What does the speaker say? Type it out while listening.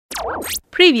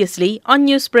Previously on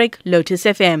Newsbreak, Lotus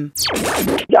FM.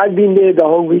 I've been there the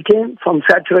whole weekend, from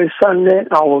Saturday, Sunday.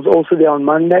 I was also there on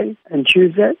Monday and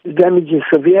Tuesday. The damage is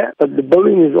severe, but the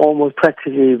building is almost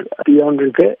practically beyond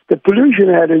repair. The pollution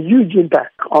had a huge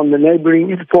impact on the neighbouring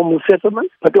informal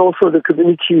settlements, but also the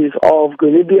communities of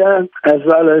Cornubia, as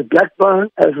well as Blackburn,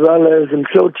 as well as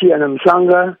Mhloti and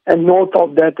Umhlanga, and north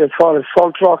of that as far as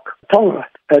Salt Rock, Tonga.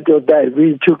 At your day,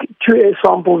 we took 2 air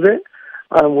samples there,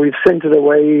 and we've sent it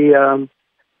away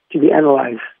to be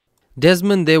analysed.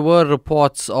 Desmond, there were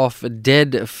reports of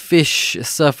dead fish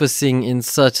surfacing in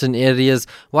certain areas.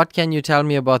 What can you tell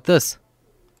me about this?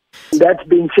 That's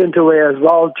been sent away as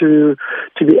well to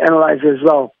be analysed as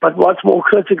well. But what's more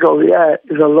critical,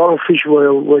 is a lot of fish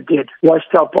were dead,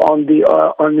 washed up on the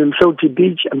Mhloti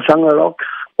beach and Umhlanga rocks.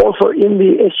 Also in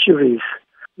the estuaries,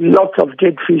 lots of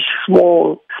dead fish,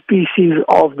 small species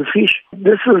of the fish.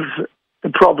 This is the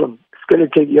problem. It's going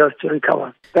to take years to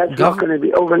recover. That's not going to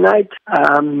be overnight.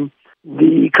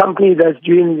 The company that's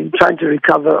trying to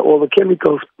recover all the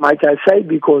chemicals, might I say,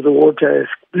 because the water is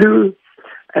blue,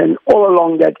 and all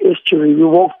along that estuary, we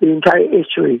walked the entire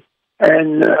estuary,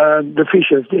 and the fish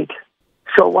is dead.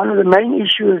 So one of the main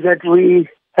issues that we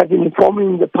have been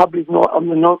informing the public on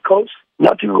the North Coast,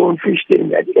 not to go and fish there in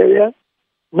that area,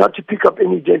 not to pick up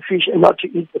any dead fish, and not to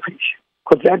eat the fish,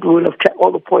 because that would have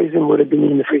all the poison would have been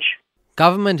in the fish.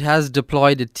 Government has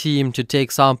deployed a team to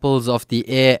take samples of the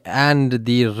air and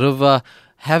the river.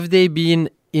 Have they been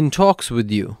in talks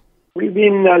with you? We've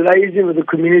been liaising with the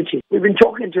community. We've been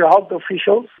talking to health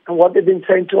officials, and what they've been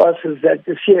saying to us is that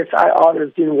the CSIR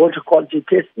is doing water quality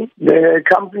testing. The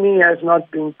company has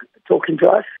not been talking to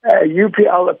us.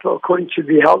 UPL, according to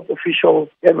the health official,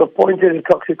 they've appointed a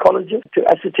toxicologist to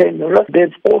ascertain the risk.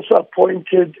 They've also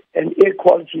appointed an air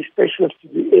quality specialist to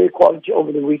do air quality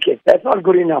over the weekend. That's not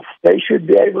good enough. They should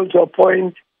be able to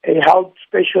appoint a health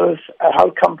specialist, a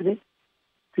health company,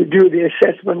 to do the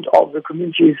assessment of the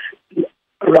communities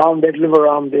around that live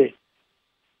around there.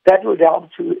 That would help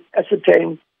to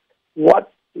ascertain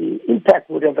what the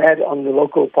impact would have had on the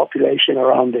local population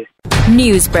around there.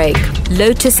 Newsbreak,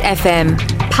 Lotus FM,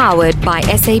 powered by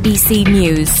SABC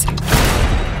News.